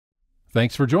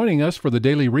Thanks for joining us for the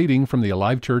daily reading from the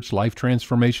Alive Church Life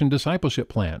Transformation Discipleship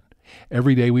Plan.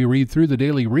 Every day we read through the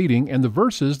daily reading and the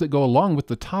verses that go along with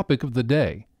the topic of the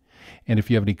day. And if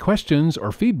you have any questions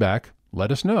or feedback, let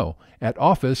us know at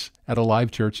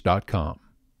office@alivechurch.com.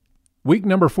 Week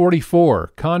number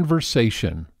 44,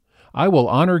 Conversation. I will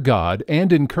honor God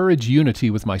and encourage unity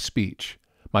with my speech.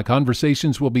 My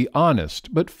conversations will be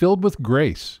honest, but filled with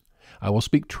grace. I will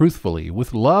speak truthfully,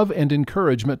 with love and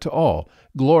encouragement to all,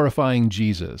 glorifying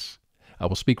Jesus. I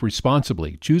will speak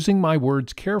responsibly, choosing my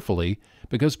words carefully,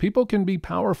 because people can be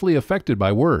powerfully affected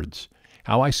by words.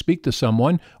 How I speak to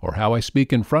someone, or how I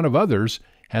speak in front of others,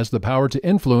 has the power to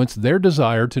influence their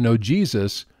desire to know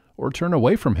Jesus or turn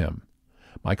away from him.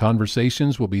 My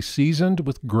conversations will be seasoned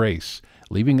with grace,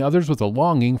 leaving others with a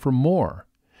longing for more.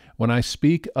 When I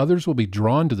speak, others will be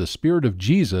drawn to the Spirit of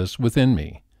Jesus within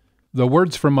me. The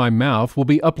words from my mouth will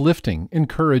be uplifting,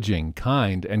 encouraging,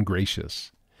 kind, and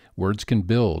gracious. Words can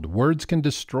build, words can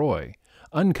destroy.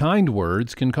 Unkind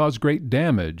words can cause great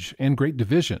damage and great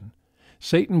division.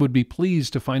 Satan would be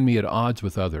pleased to find me at odds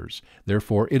with others.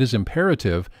 Therefore, it is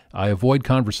imperative I avoid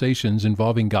conversations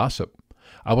involving gossip.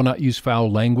 I will not use foul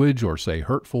language or say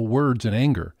hurtful words in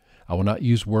anger. I will not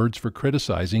use words for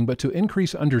criticizing, but to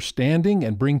increase understanding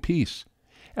and bring peace.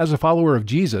 As a follower of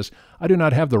Jesus, I do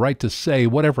not have the right to say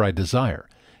whatever I desire.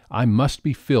 I must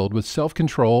be filled with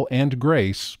self-control and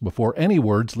grace before any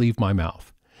words leave my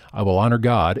mouth. I will honor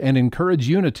God and encourage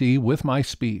unity with my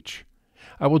speech.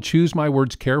 I will choose my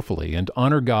words carefully and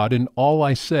honor God in all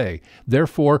I say.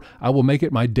 Therefore, I will make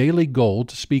it my daily goal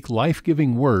to speak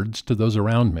life-giving words to those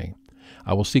around me.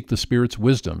 I will seek the Spirit's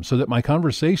wisdom so that my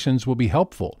conversations will be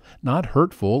helpful, not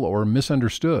hurtful or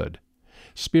misunderstood.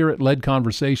 Spirit-led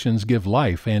conversations give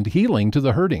life and healing to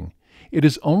the hurting. It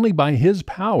is only by His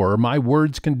power my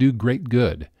words can do great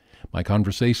good. My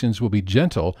conversations will be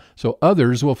gentle, so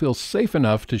others will feel safe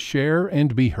enough to share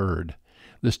and be heard.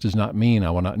 This does not mean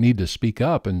I will not need to speak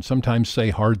up and sometimes say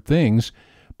hard things,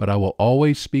 but I will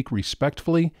always speak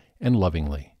respectfully and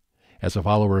lovingly. As a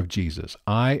follower of Jesus,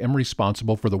 I am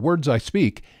responsible for the words I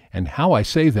speak and how I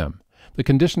say them. The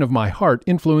condition of my heart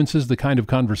influences the kind of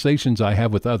conversations I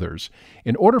have with others.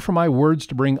 In order for my words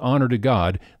to bring honor to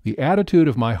God, the attitude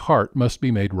of my heart must be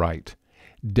made right.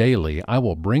 Daily, I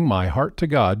will bring my heart to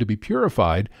God to be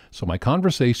purified, so my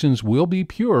conversations will be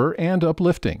pure and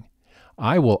uplifting.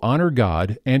 I will honor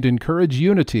God and encourage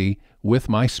unity with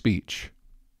my speech.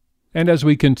 And as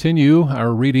we continue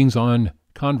our readings on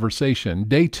conversation,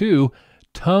 Day 2,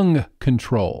 Tongue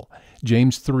Control,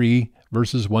 James 3,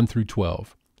 verses 1 through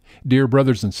 12. Dear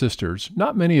brothers and sisters,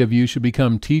 not many of you should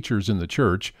become teachers in the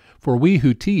church, for we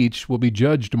who teach will be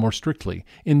judged more strictly.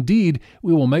 Indeed,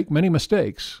 we will make many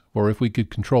mistakes, for if we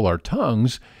could control our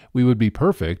tongues, we would be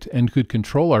perfect and could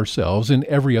control ourselves in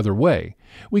every other way.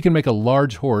 We can make a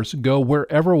large horse go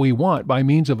wherever we want by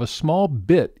means of a small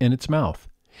bit in its mouth.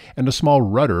 And a small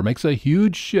rudder makes a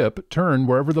huge ship turn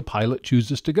wherever the pilot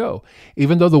chooses to go,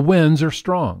 even though the winds are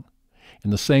strong. In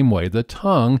the same way, the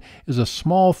tongue is a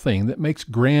small thing that makes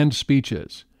grand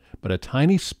speeches, but a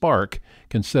tiny spark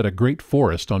can set a great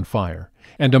forest on fire.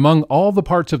 And among all the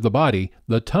parts of the body,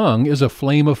 the tongue is a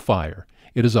flame of fire.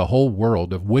 It is a whole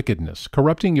world of wickedness,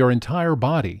 corrupting your entire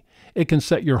body. It can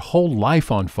set your whole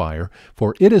life on fire,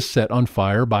 for it is set on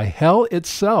fire by hell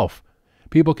itself.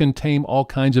 People can tame all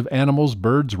kinds of animals,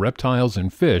 birds, reptiles,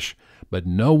 and fish, but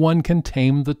no one can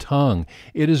tame the tongue.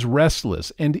 It is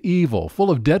restless and evil, full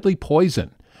of deadly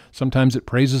poison. Sometimes it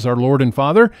praises our Lord and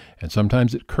Father, and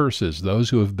sometimes it curses those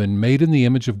who have been made in the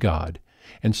image of God.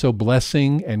 And so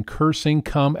blessing and cursing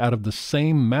come out of the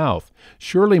same mouth.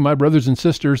 Surely, my brothers and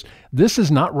sisters, this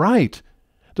is not right.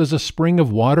 Does a spring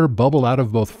of water bubble out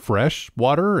of both fresh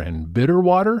water and bitter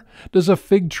water? Does a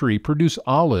fig tree produce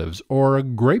olives, or a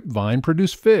grapevine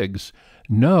produce figs?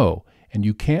 No, and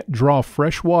you can't draw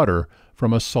fresh water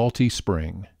from a salty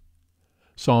spring.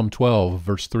 Psalm 12,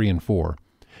 verse 3 and 4.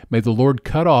 May the Lord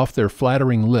cut off their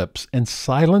flattering lips and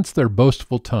silence their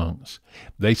boastful tongues.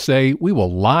 They say, we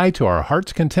will lie to our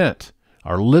heart's content.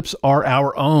 Our lips are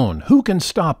our own. Who can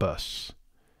stop us?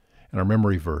 And our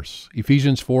memory verse,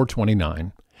 Ephesians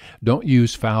 4:29. Don't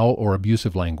use foul or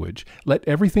abusive language. Let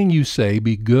everything you say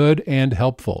be good and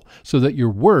helpful, so that your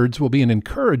words will be an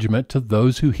encouragement to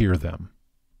those who hear them.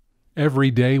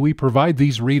 Every day we provide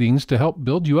these readings to help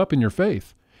build you up in your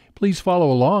faith. Please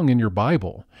follow along in your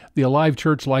Bible. The Alive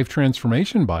Church Life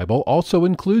Transformation Bible also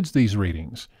includes these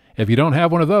readings. If you don't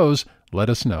have one of those, let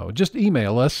us know. Just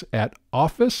email us at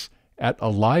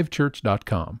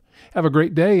office@alivechurch.com. Have a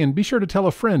great day, and be sure to tell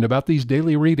a friend about these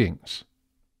daily readings.